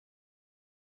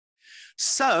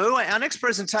So our next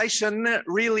presentation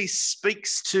really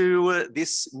speaks to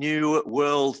this new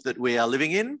world that we are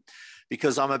living in,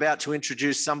 because I'm about to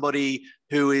introduce somebody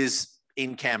who is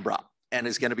in Canberra and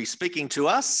is going to be speaking to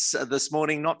us this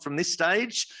morning, not from this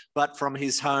stage, but from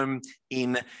his home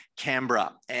in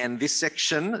Canberra. And this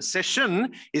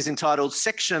session is entitled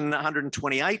Section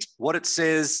 128, What It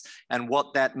Says and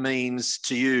What That Means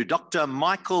to You. Dr.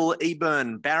 Michael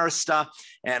Eburn, Barrister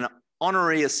and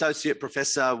Honorary Associate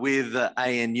Professor with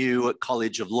ANU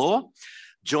College of Law,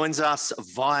 joins us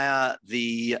via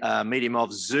the medium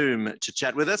of Zoom to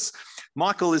chat with us.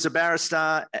 Michael is a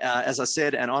barrister, as I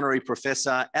said, an honorary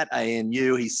professor at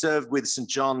ANU. He served with St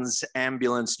John's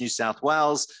Ambulance, New South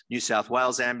Wales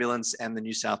Ambulance, and the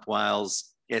New South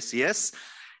Wales SES.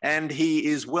 And he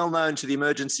is well known to the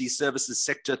emergency services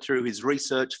sector through his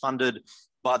research funded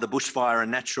by the Bushfire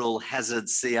and Natural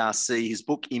Hazards CRC. His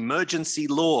book, Emergency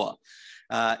Law,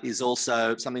 is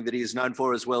also something that he is known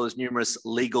for, as well as numerous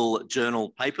legal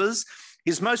journal papers.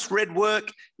 His most read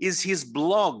work is his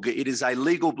blog. It is a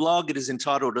legal blog. It is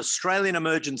entitled Australian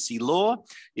Emergency Law.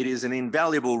 It is an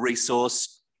invaluable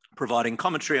resource providing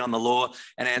commentary on the law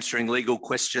and answering legal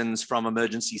questions from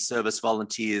emergency service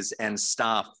volunteers and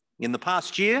staff. In the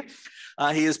past year,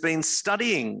 he has been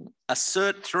studying a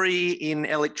Cert 3 in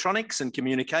electronics and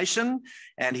communication,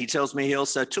 and he tells me he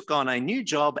also took on a new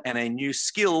job and a new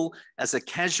skill as a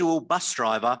casual bus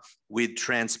driver with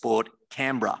Transport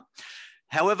Canberra.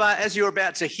 However, as you're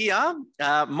about to hear,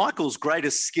 Michael's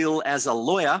greatest skill as a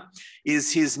lawyer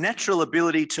is his natural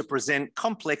ability to present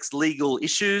complex legal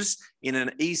issues in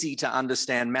an easy to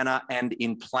understand manner and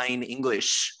in plain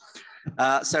English.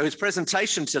 So his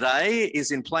presentation today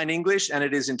is in plain English, and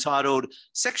it is entitled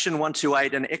Section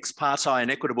 128, an ex parte and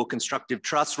equitable constructive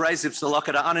trust, res ipsa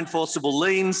loquitur unenforceable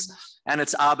liens and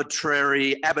its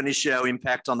arbitrary ab initio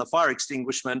impact on the fire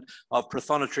extinguishment of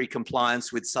prothonotary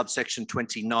compliance with subsection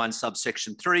 29,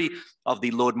 subsection 3 of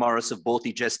the Lord Morris of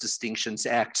Borthy Jest Distinctions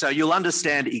Act. So you'll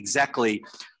understand exactly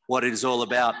what it is all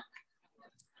about.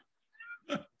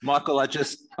 Michael, I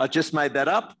just made that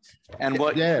up, and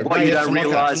what you don't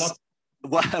realise.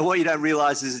 What you don't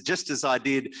realise is, just as I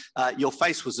did, your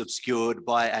face was obscured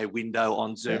by a window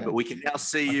on Zoom, but we can now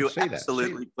see you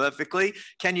absolutely perfectly.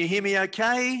 Can you hear me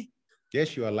okay?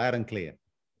 Yes, you are loud and clear.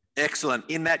 Excellent.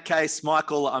 In that case,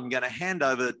 Michael, I'm going to hand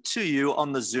over to you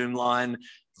on the Zoom line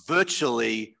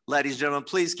virtually. Ladies and gentlemen,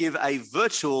 please give a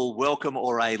virtual welcome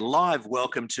or a live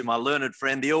welcome to my learned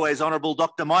friend, the always honourable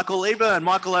Dr. Michael Eburn.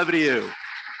 Michael, over to you.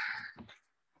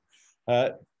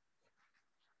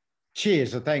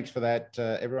 Cheers, and thanks for that,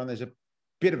 everyone. There's a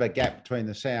bit of a gap between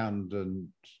the sound,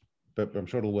 but I'm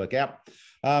sure it'll work out.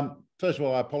 First of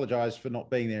all, I apologise for not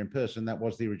being there in person. That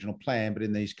was the original plan, but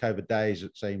in these COVID days,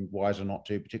 it seemed wiser not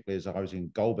to, particularly as I was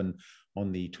in Goulburn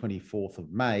on the 24th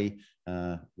of May,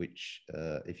 which,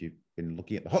 if you've been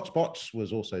looking at the hotspots,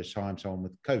 was also time someone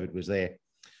with COVID was there.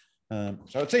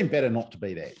 So it seemed better not to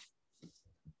be there.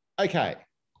 Okay,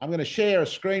 I'm going to share a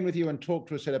screen with you and talk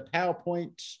to a set of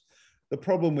PowerPoints. The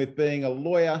problem with being a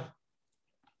lawyer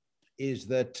is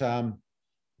that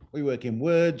we work in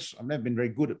words. I've never been very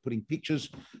good at putting pictures,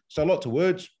 so lots of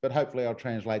words, but hopefully I'll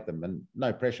translate them. And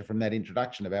no pressure from that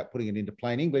introduction about putting it into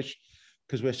plain English,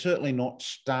 because we're certainly not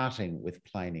starting with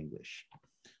plain English.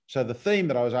 So the theme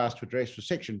that I was asked to address was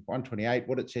Section 128,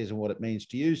 what it says and what it means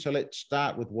to you. So let's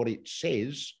start with what it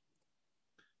says.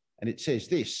 And it says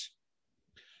this.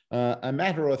 A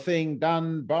matter or thing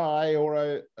done by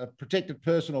or a protected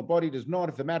person or body does not,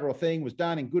 if the matter or thing was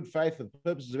done in good faith for the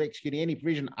purposes of executing any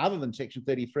provision other than Section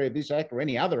 33 of this Act or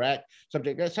any other Act,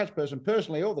 subject to such person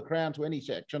personally or the Crown to any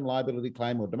section, liability,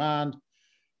 claim or demand.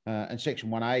 And Section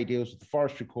 1A deals with the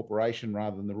Forestry Corporation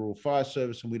rather than the Rural Fire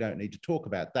Service, and we don't need to talk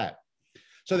about that.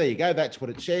 So there you go, that's what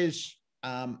it says.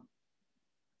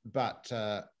 But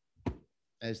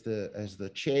as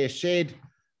the chair said,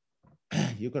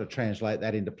 you've got to translate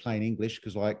that into plain English,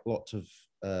 because like lots of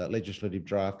legislative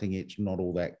drafting, it's not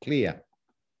all that clear.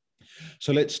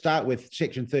 So let's start with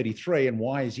Section 33 and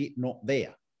why is it not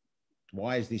there?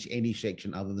 Why is this any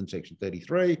section other than Section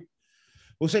 33?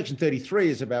 Well, Section 33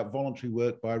 is about voluntary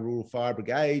work by rural fire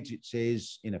brigades. It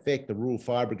says, in effect, the rural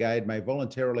fire brigade may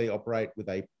voluntarily operate with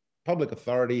a public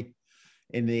authority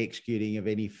in the executing of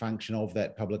any function of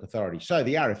that public authority. So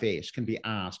the RFS can be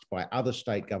asked by other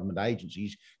state government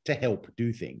agencies to help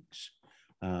do things.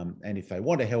 And if they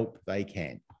want to help, they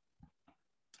can.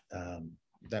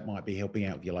 That might be helping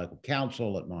out with your local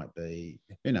council. It might be,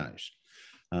 who knows.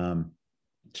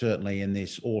 Certainly in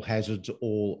this all hazards,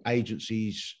 all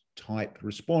agencies type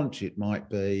response, it might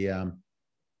be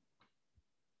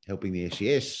helping the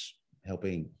SES,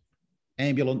 helping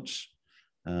ambulance,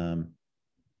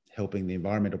 helping the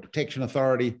Environmental Protection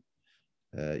Authority,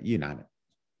 you name it.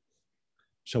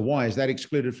 So why is that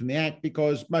excluded from the Act?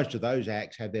 Because most of those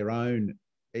acts have their own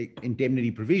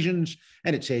indemnity provisions,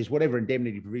 and it says whatever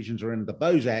indemnity provisions are under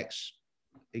those acts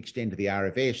extend to the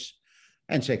RFS.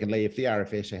 And secondly, if the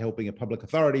RFS are helping a public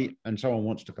authority and someone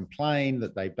wants to complain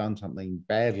that they've done something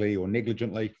badly or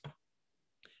negligently,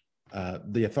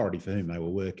 the authority for whom they were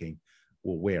working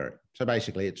will wear it. So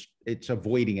basically, it's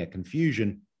avoiding a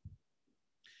confusion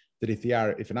that if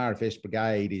an RFS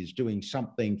brigade is doing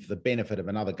something for the benefit of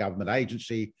another government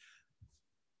agency,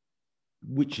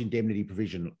 which indemnity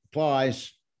provision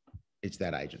applies, it's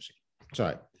that agency.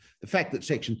 So the fact that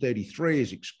Section 33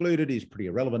 is excluded is pretty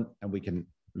irrelevant, and we can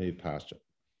move past it.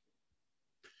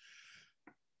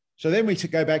 So then we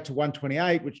go back to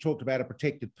 128, which talked about a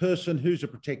protected person. Who's a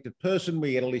protected person?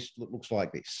 We get a list that looks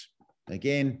like this.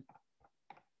 Again,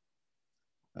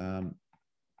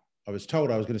 I was told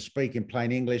I was going to speak in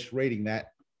plain English. Reading that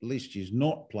list is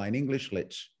not plain English.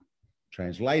 Let's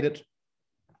translate it.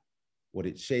 What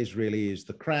it says really is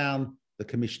the Crown, the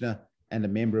Commissioner, and a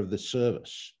member of the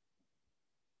service.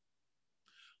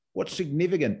 What's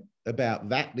significant about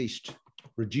that list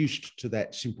reduced to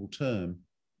that simple term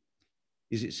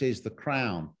is it says the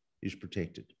Crown is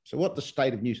protected. So what the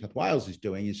state of New South Wales is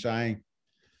doing is saying,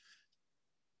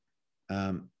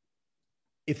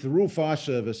 if the Rural Fire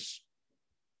Service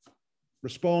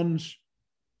responds,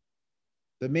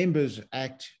 the members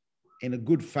act in a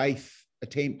good faith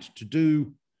attempt to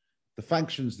do the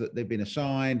functions that they've been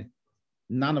assigned,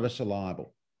 none of us are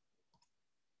liable.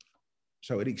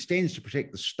 So it extends to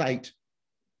protect the state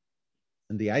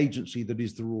and the agency that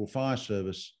is the Rural Fire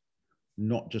Service,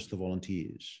 not just the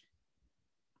volunteers.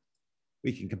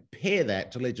 We can compare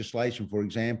that to legislation, for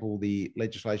example, the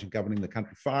legislation governing the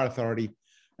Country Fire Authority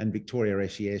and Victoria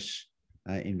SES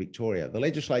in Victoria. The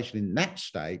legislation in that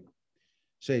state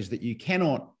says that you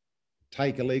cannot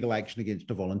take a legal action against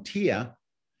a volunteer,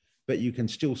 but you can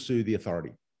still sue the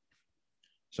authority.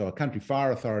 So a Country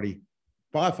Fire Authority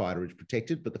firefighter is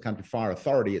protected, but the Country Fire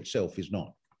Authority itself is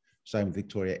not. Same with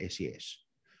Victoria SES.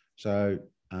 So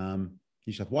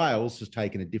New South Wales has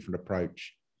taken a different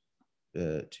approach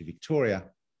to Victoria.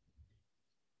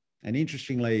 And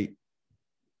interestingly,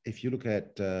 if you look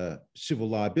at civil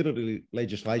liability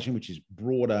legislation, which is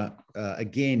broader,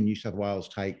 again, New South Wales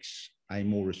takes a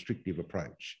more restrictive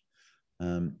approach.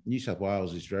 New South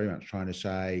Wales is very much trying to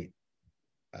say,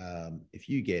 if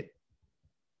you get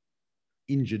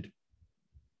injured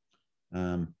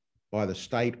by the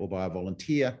state or by a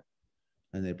volunteer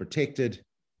and they're protected,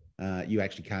 you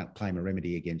actually can't claim a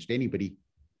remedy against anybody.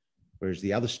 Whereas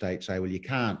the other states say, well, you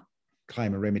can't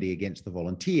claim a remedy against the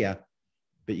volunteer,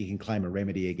 but you can claim a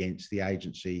remedy against the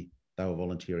agency they were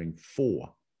volunteering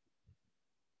for.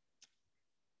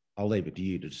 I'll leave it to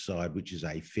you to decide which is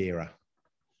a fairer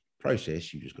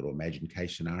process. You just got to imagine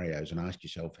case scenarios and ask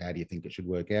yourself, how do you think it should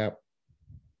work out?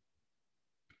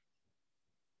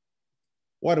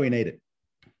 Why do we need it?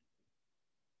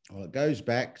 Well, it goes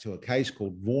back to a case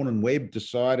called Vaughan and Webb,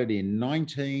 decided in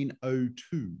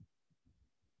 1902.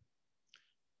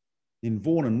 In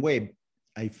Vaughan and Webb,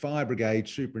 a fire brigade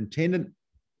superintendent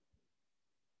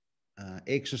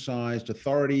exercised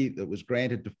authority that was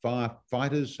granted to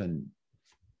firefighters and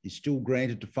is still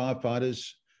granted to firefighters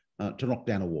to knock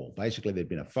down a wall. Basically, there'd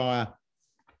been a fire,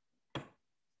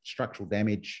 structural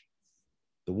damage,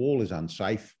 the wall is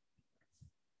unsafe.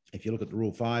 If you look at the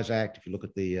Rural Fires Act, if you look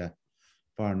at the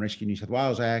Fire and Rescue New South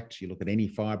Wales Act, you look at any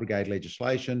fire brigade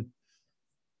legislation,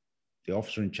 the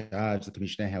officer in charge, the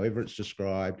commissioner, however it's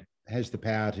described, has the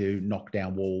power to knock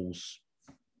down walls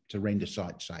to render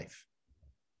sites safe.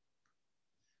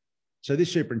 So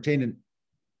this superintendent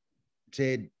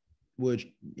said, words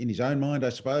in his own mind, I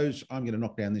suppose, I'm going to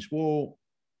knock down this wall.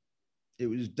 It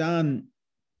was done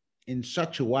in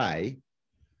such a way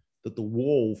that the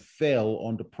wall fell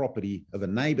onto property of a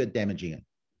neighbour, damaging it.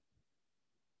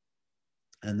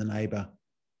 And the neighbour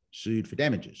sued for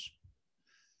damages.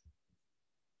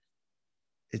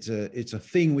 It's a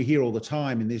thing we hear all the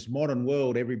time in this modern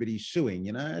world. Everybody's suing.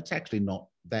 You know, it's actually not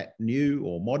that new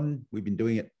or modern. We've been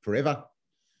doing it forever.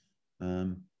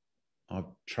 I've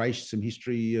traced some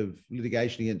history of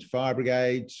litigation against fire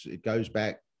brigades. It goes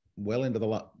back well into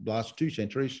the last 2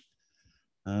 centuries.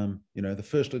 You know, the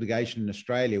first litigation in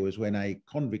Australia was when a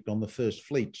convict on the First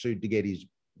Fleet sued to get his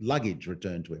luggage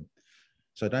returned to him.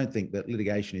 So I don't think that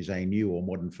litigation is a new or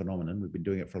modern phenomenon. We've been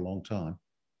doing it for a long time.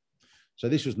 So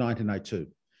this was 1902.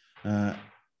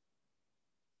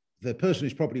 The person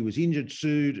whose property was injured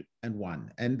sued and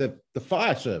won. And the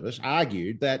fire service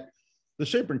argued that the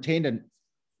superintendent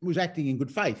was acting in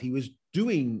good faith. He was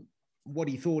doing what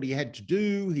he thought he had to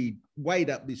do. He weighed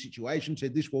up the situation,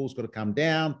 said this wall's got to come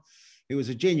down. It was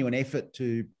a genuine effort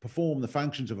to perform the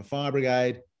functions of a fire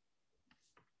brigade.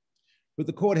 But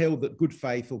the court held that good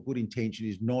faith or good intention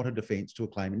is not a defence to a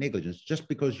claim of negligence. Just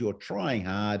because you're trying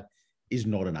hard is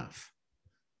not enough.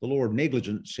 The law of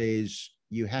negligence says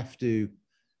you have to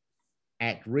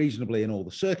act reasonably in all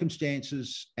the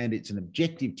circumstances, and it's an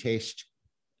objective test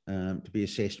to be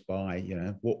assessed by,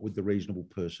 what would the reasonable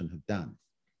person have done.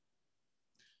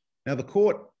 Now, the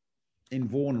court in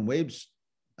Vaughan and Webb's,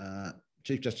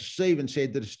 Chief Justice Stevens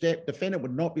said that a defendant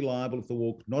would not be liable if the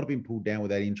wall could not have been pulled down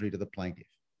without injury to the plaintiff.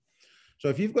 So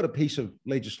if you've got a piece of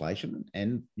legislation,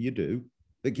 and you do,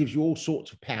 that gives you all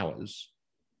sorts of powers,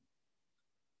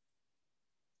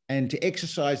 and to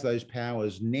exercise those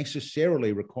powers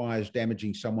necessarily requires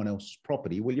damaging someone else's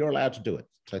property, well, you're allowed to do it.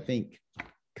 So think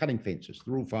cutting fences.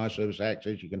 The Rural Fire Service Act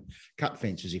says you can cut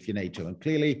fences if you need to. And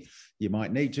clearly you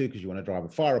might need to because you want to drive a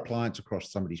fire appliance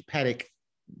across somebody's paddock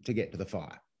to get to the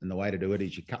fire. And the way to do it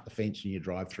is you cut the fence and you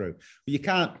drive through. But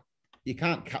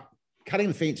cutting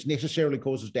the fence necessarily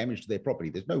causes damage to their property.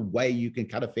 There's no way you can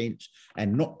cut a fence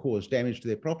and not cause damage to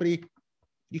their property.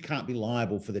 You can't be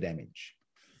liable for the damage.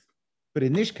 But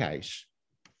in this case,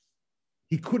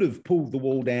 he could have pulled the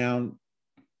wall down,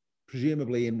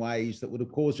 presumably in ways that would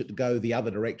have caused it to go the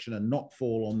other direction and not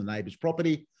fall on the neighbour's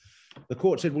property. The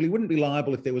court said, well, he wouldn't be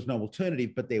liable if there was no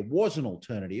alternative, but there was an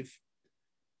alternative,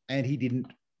 and he didn't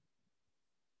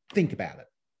think about it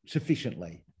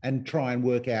sufficiently and try and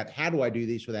work out, how do I do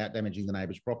this without damaging the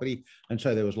neighbour's property? And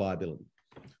so there was liability.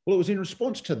 Well, it was in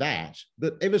response to that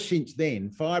ever since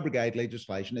then, fire brigade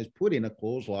legislation has put in a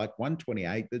clause like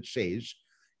 128 that says,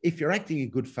 if you're acting in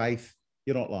good faith,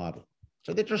 you're not liable.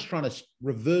 So they're just trying to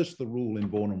reverse the rule in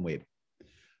Vaughan and Webb.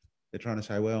 They're trying to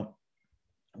say, well,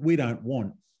 we don't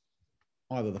want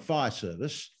either the fire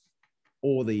service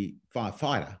or the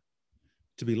firefighter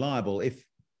to be liable if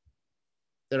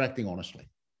they're acting honestly.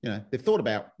 They've thought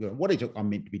about, what is it I'm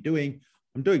meant to be doing?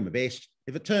 I'm doing my best.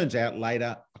 If it turns out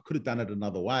later I could have done it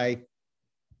another way,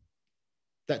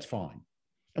 that's fine.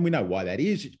 And we know why that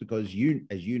is. It's because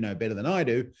as you know better than I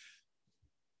do,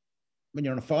 when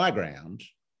you're on a fire ground,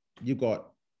 you've got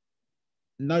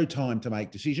no time to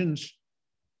make decisions.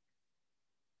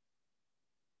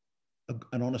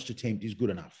 An honest attempt is good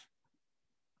enough.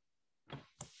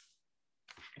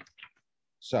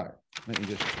 So let me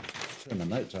just turn my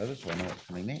notes over so I know what's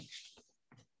coming next.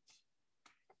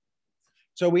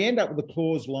 So we end up with a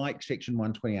clause like Section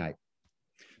 128.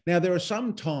 Now, there are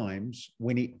some times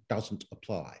when it doesn't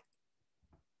apply.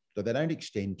 So they don't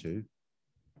extend to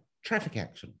traffic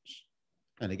accidents.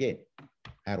 And again,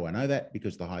 how do I know that?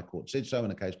 Because the High Court said so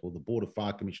in a case called the Board of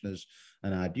Fire Commissioners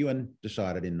and Arduin,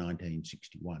 decided in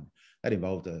 1961. That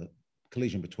involved a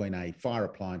collision between a fire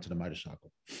appliance and a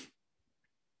motorcycle.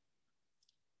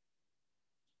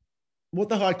 What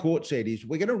the High Court said is,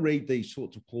 we're going to read these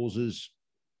sorts of clauses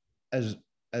as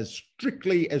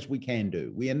strictly as we can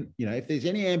do. If there's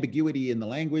any ambiguity in the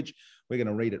language, we're going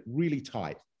to read it really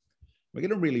tight. We're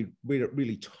going to read it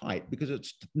really tight because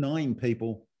it's denying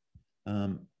people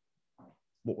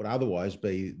what would otherwise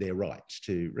be their rights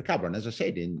to recover. And as I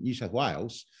said, in New South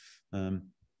Wales,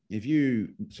 if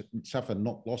you suffer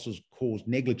knock losses caused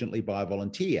negligently by a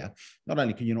volunteer, not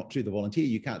only can you not sue the volunteer,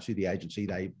 you can't sue the agency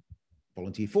they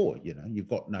volunteer for. You've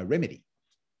got no remedy.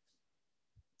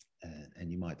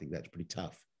 And you might think that's pretty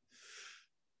tough.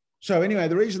 So anyway,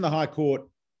 the reason the High Court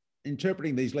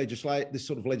interpreting this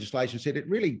sort of legislation said it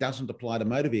really doesn't apply to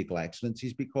motor vehicle accidents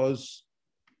is because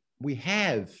we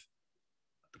have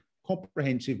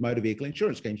comprehensive motor vehicle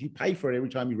insurance schemes. You pay for it every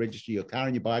time you register your car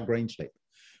and you buy a green slip.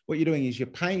 What you're doing is you're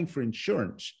paying for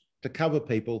insurance to cover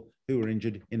people who are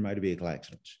injured in motor vehicle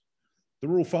accidents. The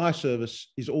Rural Fire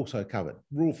Service is also covered.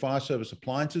 Rural Fire Service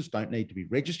appliances don't need to be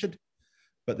registered,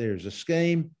 but there is a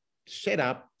scheme set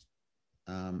up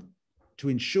to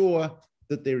ensure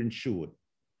that they're insured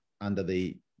under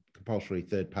the compulsory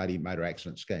third-party motor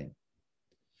accident scheme.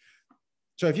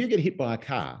 So if you get hit by a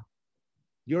car,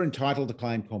 you're entitled to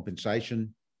claim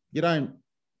compensation. You don't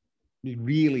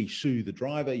really sue the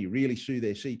driver, you really sue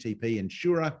their CTP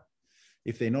insurer.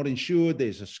 If they're not insured,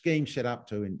 there's a scheme set up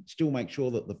to still make sure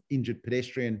that the injured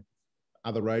pedestrian,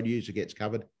 other road user gets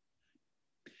covered.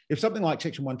 If something like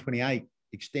Section 128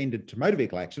 extended to motor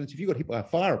vehicle accidents, if you got hit by a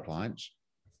fire appliance,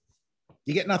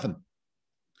 you get nothing.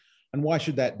 And why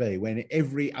should that be when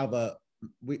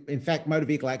in fact, motor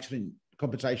vehicle accident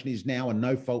compensation is now a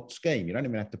no-fault scheme. You don't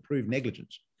even have to prove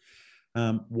negligence.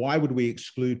 Why would we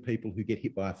exclude people who get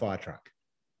hit by a fire truck?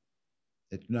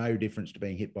 It's no difference to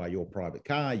being hit by your private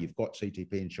car. You've got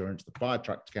CTP insurance. The fire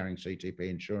truck's carrying CTP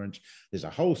insurance. There's a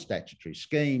whole statutory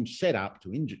scheme set up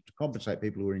to compensate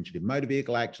people who are injured in motor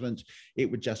vehicle accidents. It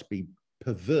would just be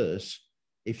perverse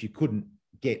if you couldn't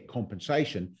get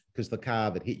compensation because the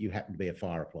car that hit you happened to be a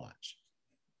fire appliance.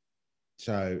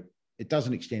 So it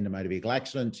doesn't extend to motor vehicle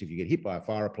accidents. If you get hit by a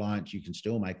fire appliance, you can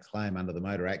still make a claim under the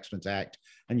Motor Accidents Act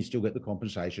and you still get the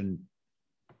compensation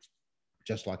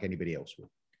just like anybody else would.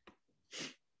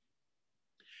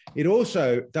 It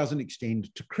also doesn't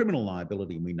extend to criminal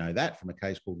liability, and we know that from a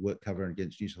case called Work Cover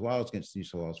against New South Wales, against the New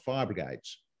South Wales Fire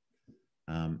Brigades.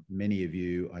 Many of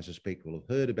you, I suspect, will have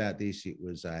heard about this. It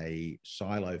was a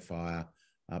silo fire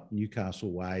up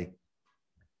Newcastle Way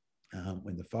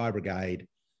when the fire brigade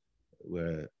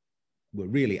were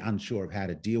really unsure of how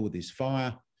to deal with this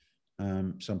fire.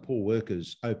 Some poor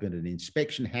workers opened an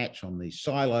inspection hatch on the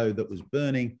silo that was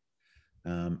burning.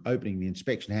 Opening the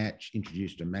inspection hatch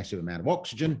introduced a massive amount of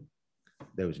oxygen.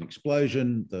 There was an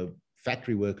explosion. The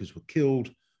factory workers were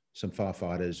killed. Some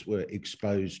firefighters were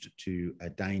exposed to a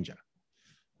danger.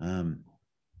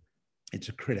 It's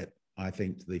a credit, I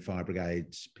think, to the fire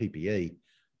brigade's PPE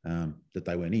that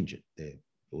they weren't injured.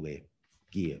 All their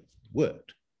gear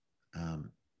worked.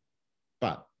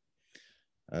 But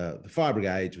the fire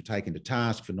brigades were taken to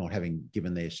task for not having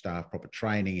given their staff proper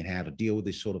training in how to deal with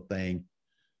this sort of thing.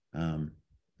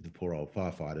 The poor old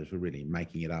firefighters were really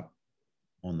making it up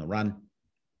on the run.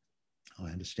 I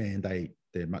understand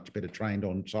they're much better trained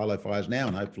on silo fires now,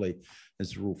 and hopefully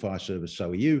as the Rural Fire Service, so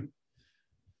are you.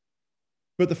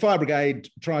 But the fire brigade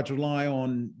tried to rely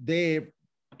on their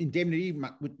indemnity,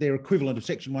 their equivalent of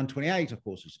Section 128. Of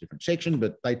course, it's a different section,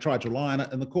 but they tried to rely on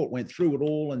it, and the court went through it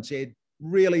all and said,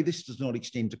 really, this does not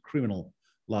extend to criminal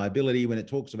liability. When it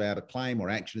talks about a claim or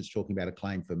action, it's talking about a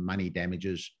claim for money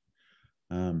damages.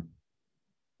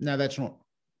 Now, that's not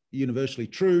universally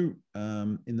true.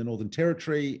 In the Northern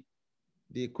Territory,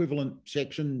 the equivalent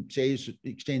section says it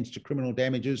extends to criminal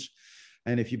damages.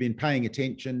 And if you've been paying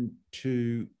attention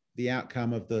to the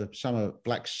outcome of the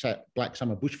Black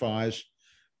Summer bushfires,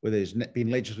 where there's been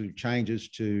legislative changes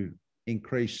to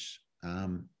increase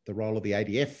the role of the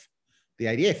ADF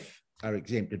are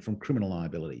exempted from criminal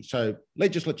liability. So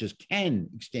legislatures can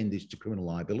extend this to criminal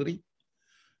liability.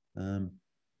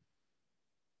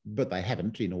 But they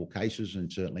haven't in all cases,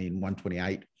 and certainly in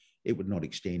 128, it would not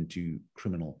extend to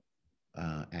criminal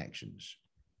actions.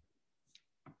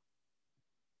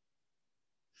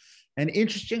 And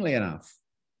interestingly enough,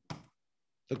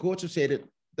 the courts have said it,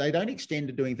 they don't extend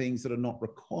to doing things that are not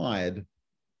required,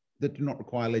 that do not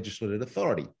require legislative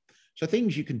authority. So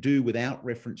things you can do without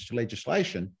reference to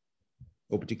legislation,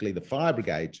 or particularly the fire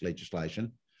brigade's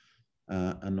legislation,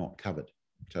 are not covered.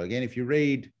 So again, if you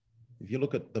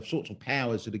look at the sorts of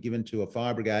powers that are given to a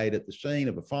fire brigade at the scene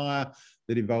of a fire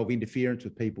that involve interference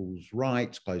with people's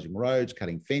rights, closing roads,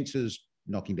 cutting fences,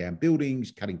 knocking down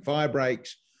buildings, cutting fire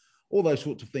breaks, all those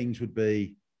sorts of things would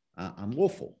be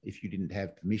unlawful if you didn't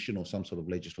have permission or some sort of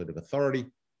legislative authority.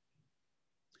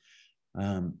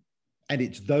 And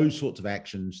it's those sorts of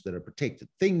actions that are protected.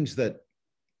 Things that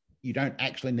you don't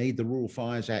actually need the Rural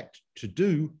Fires Act to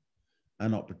do are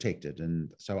not protected. And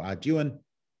so Arduin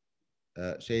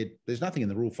said there's nothing in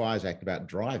the Rural Fires Act about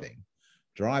driving.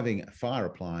 Driving a fire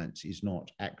appliance is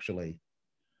not actually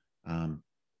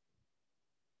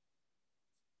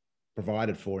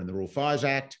provided for in the Rural Fires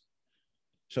Act,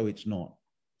 so it's not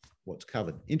what's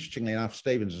covered. Interestingly enough,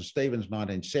 Stevens and Stevens,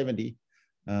 1970,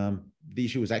 the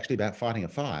issue was actually about fighting a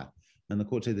fire. And the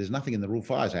court said there's nothing in the Rural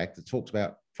Fires Act that talks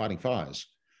about fighting fires.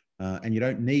 And you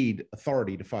don't need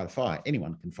authority to fight a fire.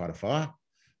 Anyone can fight a fire.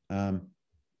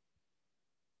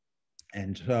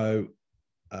 And so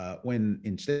when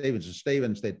in Stevens and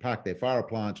Stevens, they'd parked their fire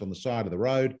appliance on the side of the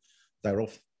road. They were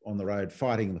off on the road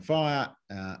fighting the fire.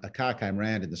 A car came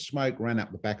around in the smoke, ran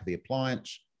up the back of the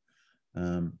appliance.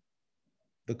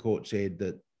 The court said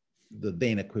that the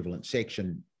then equivalent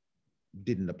section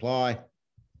didn't apply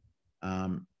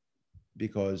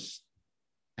because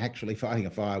actually fighting a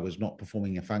fire was not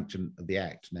performing a function of the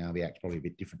Act. Now, the Act's probably a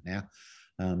bit different now.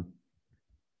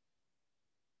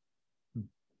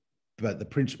 But the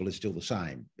principle is still the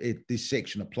same. This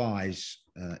section applies,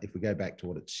 if we go back to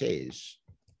what it says,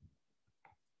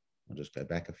 I'll just go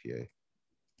back a few.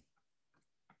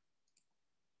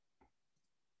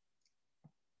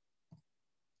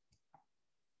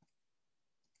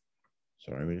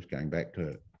 Sorry, we're just going back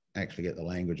to actually get the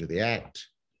language of the Act.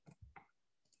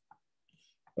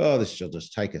 Oh, this will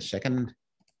just take a second.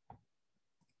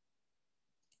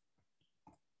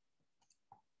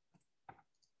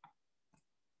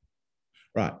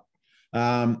 Right.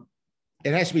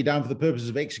 It has to be done for the purposes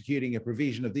of executing a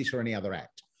provision of this or any other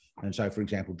act. And so, for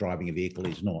example, driving a vehicle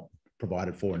is not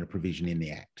provided for in a provision in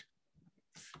the Act.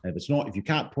 And if it's not, if you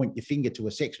can't point your finger to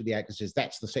a section of the Act that says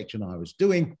that's the section I was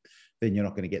doing, then you're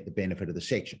not going to get the benefit of the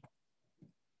section.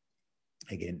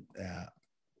 Again,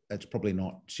 that's probably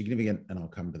not significant, and I'll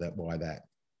come to that, why that.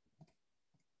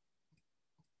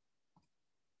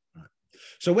 Right.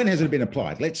 So when has it been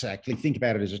applied? Let's actually think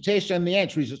about it as a test, and the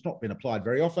answer is it's not been applied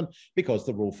very often because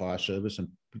the Royal Fire Service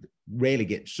rarely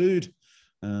gets sued.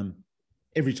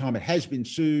 Every time it has been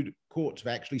sued, courts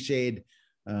have actually said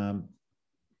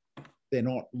they're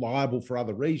not liable for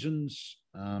other reasons.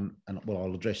 And well,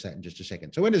 I'll address that in just a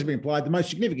second. So when has it been applied? The most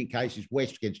significant case is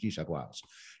West against New South Wales.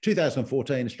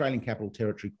 2014, Australian Capital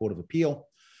Territory Court of Appeal.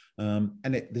 And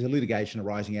there's a litigation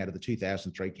arising out of the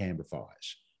 2003 Canberra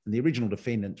fires. And the original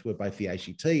defendants were both the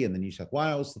ACT and the New South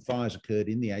Wales. The fires occurred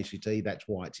in the ACT. That's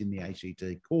why it's in the ACT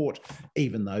court,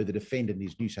 even though the defendant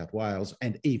is New South Wales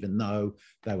and even though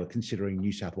they were considering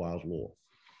New South Wales law.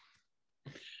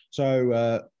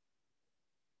 So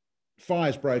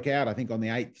fires broke out, I think, on the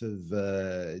 8th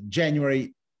of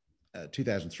January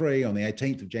 2003. On the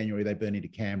 18th of January, they burn into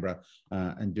Canberra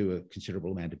and do a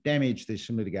considerable amount of damage. There's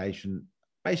some litigation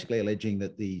basically alleging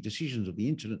that the decisions of the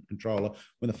incident controller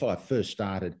when the fire first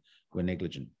started were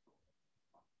negligent.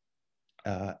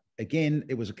 Again,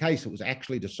 it was a case that was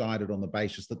actually decided on the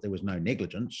basis that there was no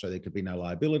negligence, so there could be no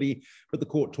liability, but the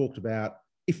court talked about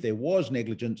if there was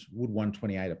negligence, would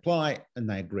 128 apply? And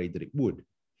they agreed that it would.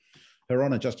 Her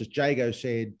Honour Justice Jago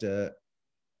said, the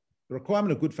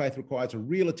requirement of good faith requires a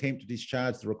real attempt to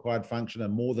discharge the required function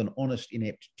and more than honest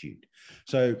ineptitude.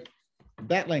 So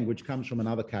that language comes from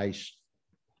another case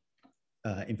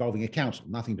involving a council,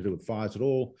 nothing to do with fires at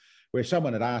all, where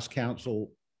someone had asked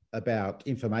council about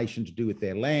information to do with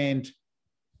their land.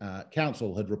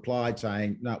 Council had replied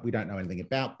saying, no, we don't know anything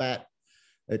about that.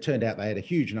 It turned out they had a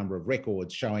huge number of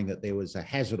records showing that there was a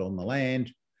hazard on the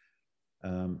land.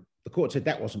 The court said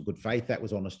that wasn't good faith, that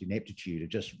was honest ineptitude of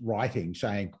just writing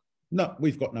saying, no,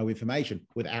 we've got no information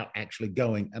without actually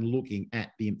going and looking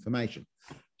at the information.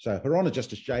 So Her Honour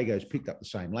Justice Jago's picked up the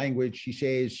same language. She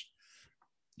says,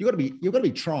 you've got to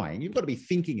be trying, you've got to be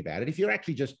thinking about it if you're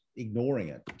actually just ignoring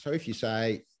it. So if you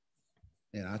say,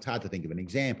 you know, it's hard to think of an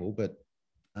example, but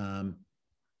oh,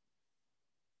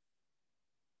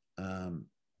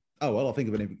 well, I'll think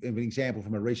of an example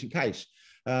from a recent case.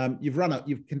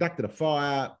 You've conducted a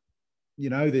fire, you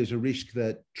know, there's a risk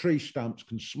that tree stumps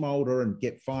can smoulder and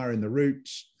get fire in the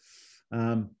roots.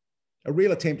 A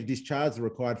real attempt to discharge the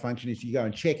required function is you go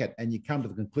and check it and you come to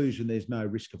the conclusion there's no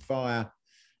risk of fire.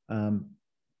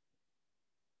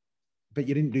 But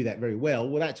you didn't do that very well.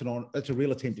 Well, that's a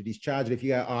real attempt to discharge it. If you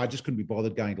go, oh, I just couldn't be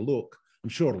bothered going to look, I'm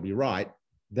sure it'll be right.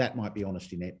 That might be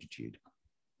honest ineptitude.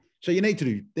 So there needs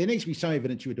to be some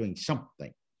evidence you were doing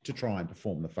something to try and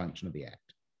perform the function of the Act.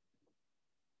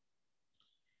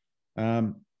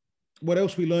 What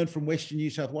else we learned from Western New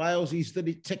South Wales is that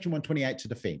Section 128 is a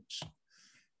defence.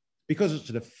 Because it's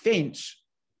a defence,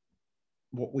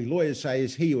 what we lawyers say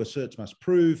is he who asserts must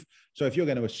prove. So if you're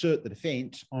going to assert the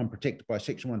defence, I'm protected by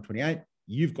Section 128,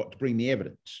 you've got to bring the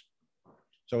evidence.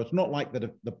 So it's not like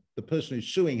that the person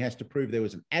who's suing has to prove there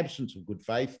was an absence of good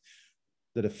faith.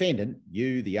 The defendant,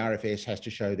 you, the RFS, has to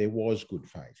show there was good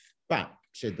faith. But,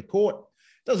 said the court,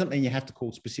 doesn't mean you have to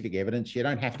call specific evidence. You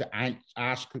don't have to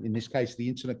ask, in this case, the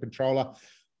incident controller,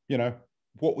 you know,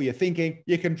 what were you thinking?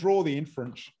 You can draw the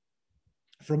inference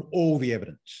from all the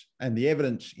evidence. And the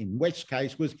evidence in West's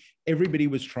case was everybody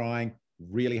was trying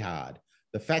really hard.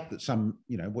 The fact that some,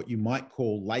 you know, what you might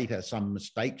call later, some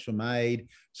mistakes were made,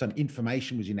 some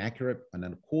information was inaccurate, and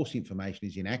then of course information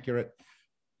is inaccurate,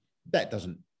 that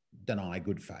doesn't deny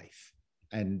good faith.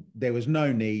 And there was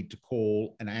no need to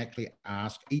call and actually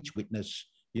ask each witness,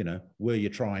 you know, were you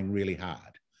trying really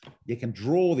hard? You can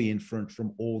draw the inference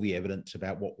from all the evidence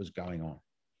about what was going on.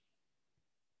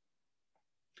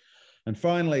 And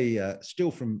finally,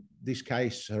 still from this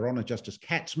case, Her Honour Justice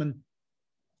Katzman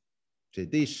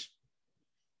said this.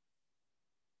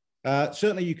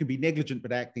 Certainly you can be negligent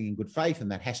but acting in good faith,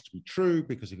 and that has to be true,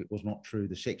 because if it was not true,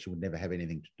 the section would never have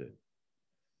anything to do.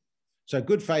 So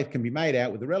good faith can be made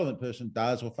out with the relevant person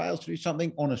does or fails to do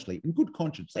something honestly, in good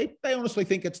conscience. They honestly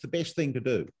think it's the best thing to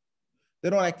do.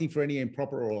 They're not acting for any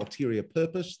improper or ulterior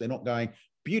purpose. They're not going,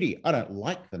 beauty, I don't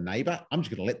like the neighbour, I'm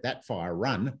just going to let that fire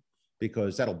run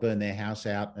because that'll burn their house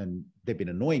out and they've been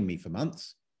annoying me for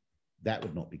months. That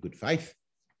would not be good faith.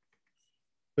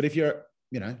 But if you're,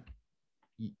 you know,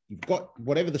 you've got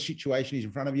whatever the situation is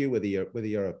in front of you, whether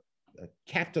you're a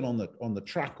captain on the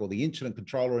truck or the incident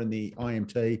controller in the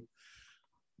IMT,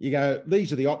 you go,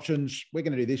 these are the options. We're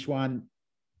going to do this one.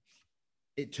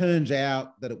 it turns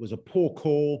out that it was a poor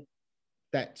call.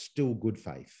 That's still good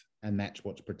faith, and that's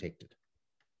what's protected.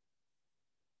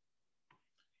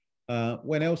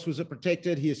 When else was it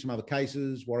protected? Here's some other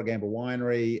cases. Warragamba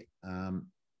Winery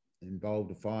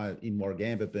involved a fire in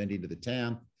Warragamba, burned into the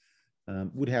town.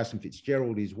 Woodhouse and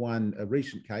Fitzgerald is a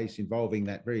recent case involving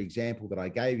that very example that I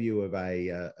gave you of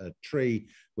a tree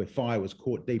where fire was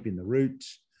caught deep in the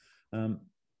roots.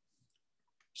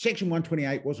 Section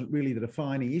 128 wasn't really the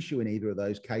defining issue in either of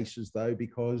those cases, though,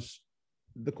 because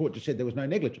the court just said there was no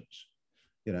negligence.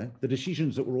 You know, the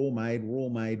decisions that were all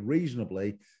made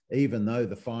reasonably, even though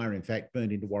the fire, in fact,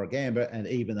 burned into Warragamba, and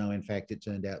even though, in fact, it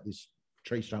turned out this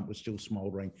tree stump was still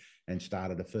smouldering and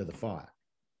started a further fire.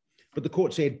 But the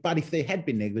court said, but if there had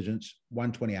been negligence,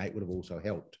 128 would have also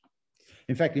helped.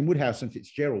 In fact, in Woodhouse and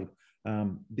Fitzgerald,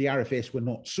 the RFS were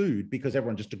not sued because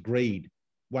everyone just agreed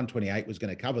 128 was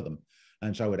going to cover them.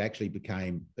 And so it actually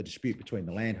became a dispute between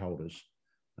the landholders.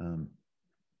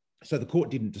 So the court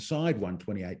didn't decide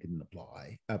 128 didn't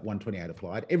apply, 128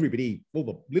 applied. Everybody, all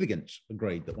the litigants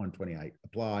agreed that 128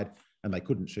 applied and they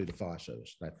couldn't sue the fire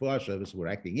service. The fire service were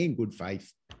acting in good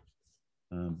faith,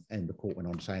 and the court went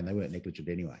on saying they weren't negligent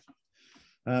anyway.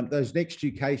 Those next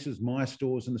two cases, Myer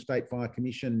Stores and the State Fire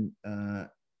Commission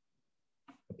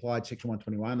applied Section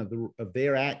 121 of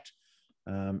their Act,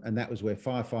 and that was where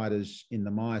firefighters in the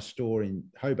Myer store in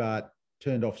Hobart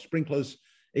turned off sprinklers,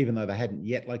 even though they hadn't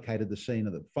yet located the scene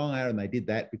of the fire, and they did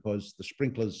that because the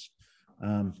sprinklers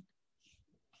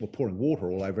were pouring water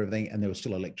all over everything and there was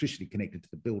still electricity connected to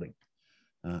the building.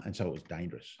 And so it was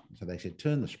dangerous. So they said,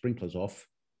 turn the sprinklers off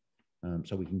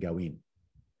so we can go in.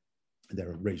 And there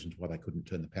are reasons why they couldn't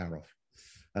turn the power off.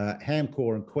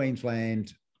 Hamcore in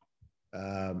Queensland,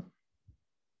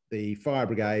 the fire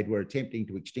brigade were attempting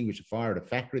to extinguish a fire at a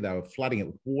factory. They were flooding it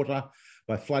with water.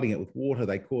 By flooding it with water,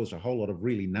 they caused a whole lot of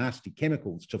really nasty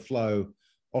chemicals to flow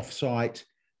off-site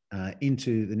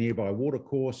into the nearby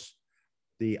watercourse.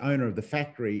 The owner of the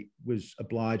factory was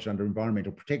obliged under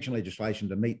environmental protection legislation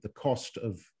to meet the cost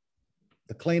of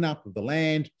the cleanup of the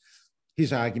land.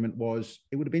 His argument was,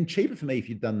 it would have been cheaper for me if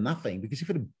you'd done nothing, because if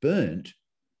it had burnt,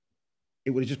 it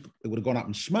would have gone up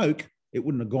in smoke. It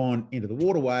wouldn't have gone into the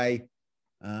waterway.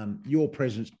 Your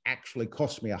presence actually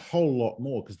cost me a whole lot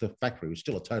more because the factory was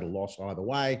still a total loss either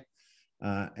way.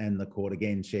 And the court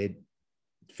again said,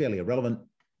 fairly irrelevant.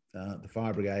 The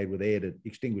fire brigade were there to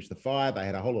extinguish the fire. They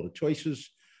had a whole lot of choices.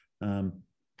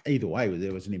 Either way,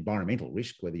 there was an environmental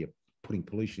risk, whether you're putting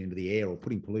pollution into the air or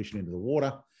putting pollution into the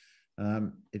water.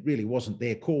 It really wasn't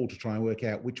their call to try and work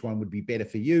out which one would be better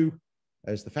for you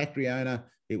as the factory owner.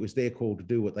 It was their call to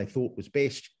do what they thought was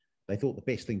best. They thought the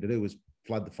best thing to do was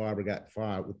flood the fire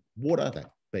with water,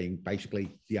 that being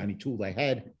basically the only tool they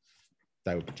had.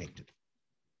 They were protected.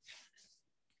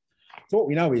 So what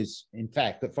we know is, in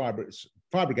fact, that fire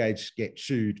brigades get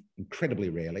sued incredibly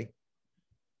rarely.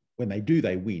 When they do,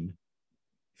 they win.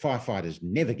 Firefighters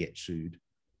never get sued.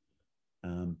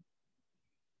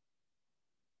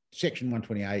 Section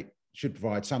 128 should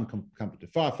provide some comfort to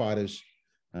firefighters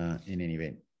in any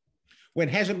event. When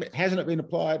hasn't it been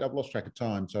applied? I've lost track of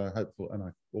time, so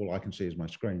all I can see is my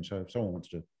screen. So if someone wants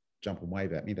to jump and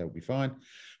wave at me, that would be fine.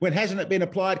 When hasn't it been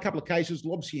applied? A couple of cases,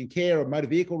 Lobsey and Care, a motor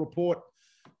vehicle report.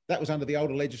 That was under the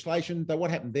older legislation. Though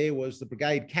what happened there was the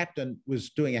brigade captain was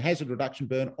doing a hazard reduction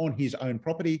burn on his own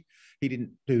property. He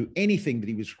didn't do anything that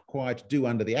he was required to do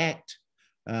under the Act.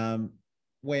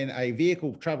 When a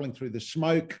vehicle travelling through the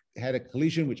smoke had a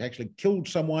collision which actually killed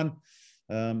someone,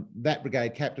 that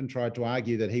brigade captain tried to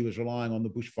argue that he was relying on the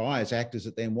Bushfires Act as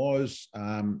it then was.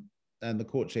 And the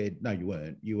court said, no, you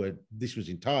weren't. This was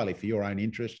entirely for your own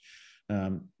interest.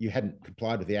 You hadn't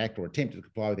complied with the Act or attempted to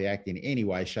comply with the Act in any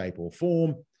way, shape or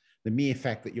form. The mere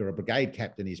fact that you're a brigade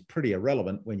captain is pretty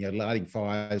irrelevant when you're lighting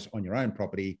fires on your own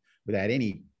property without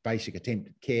any basic attempt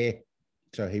at care.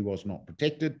 So he was not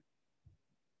protected.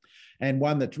 And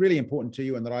one that's really important to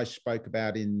you and that I spoke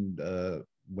about in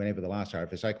whenever the last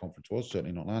RFSA conference was,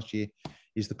 certainly not last year,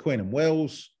 is the Queen and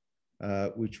Wells,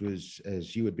 which was,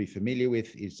 as you would be familiar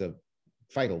with, is a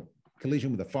fatal collision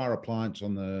with a fire appliance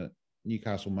on the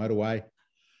Newcastle motorway.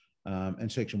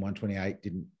 And Section 128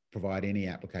 didn't provide any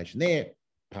application there,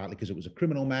 partly because it was a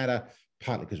criminal matter,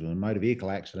 partly because it was a motor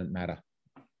vehicle accident matter.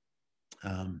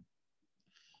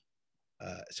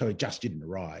 So it just didn't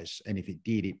arise. And if it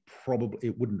did, it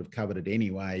wouldn't have covered it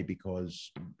anyway,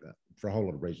 because for a whole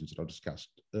lot of reasons that I discussed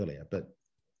earlier. But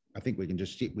I think we can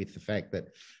just sit with the fact that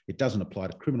it doesn't apply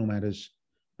to criminal matters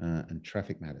and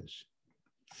traffic matters.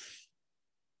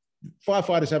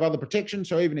 Firefighters have other protections.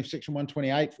 So even if Section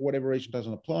 128, for whatever reason,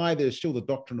 doesn't apply, there's still the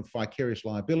doctrine of vicarious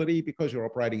liability because you're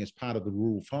operating as part of the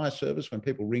rural fire service. When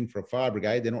people ring for a fire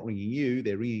brigade, they're not ringing you,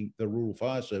 they're ringing the rural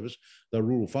fire service. The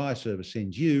rural fire service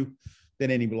sends you, then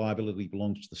any liability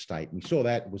belongs to the state. And we saw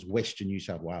that it was Western New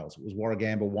South Wales. It was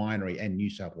Warragamba Winery and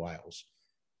New South Wales.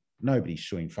 Nobody's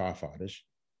suing firefighters.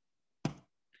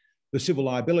 The Civil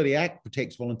Liability Act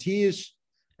protects volunteers,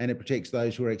 and it protects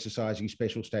those who are exercising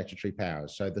special statutory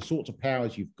powers. So the sorts of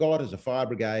powers you've got as a fire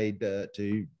brigade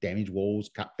to damage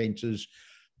walls, cut fences,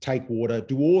 take water,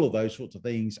 do all of those sorts of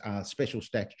things are special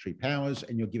statutory powers,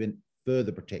 and you're given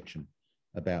further protection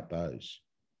about those.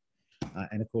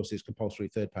 And of course, there's compulsory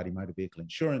third-party motor vehicle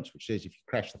insurance, which says if you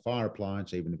crash the fire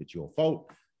appliance, even if it's your fault,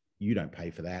 you don't pay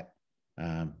for that.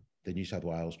 The New South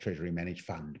Wales Treasury Managed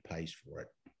Fund pays for it.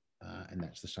 And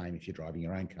that's the same if you're driving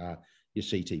your own car, your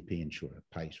CTP insurer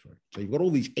pays for it. So you've got all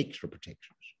these extra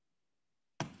protections.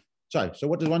 So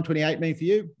what does 128 mean for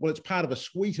you? Well, it's part of a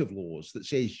suite of laws that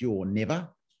says you're never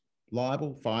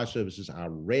liable. Fire services are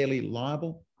rarely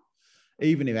liable,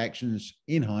 even if actions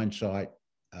in hindsight,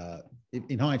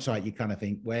 you kind of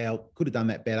think, well, could have done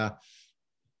that better.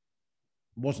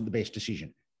 Wasn't the best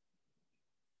decision.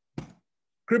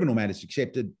 Criminal matters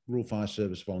accepted, rural fire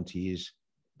service volunteers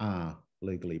are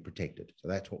legally protected. So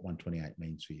that's what 128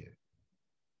 means for you.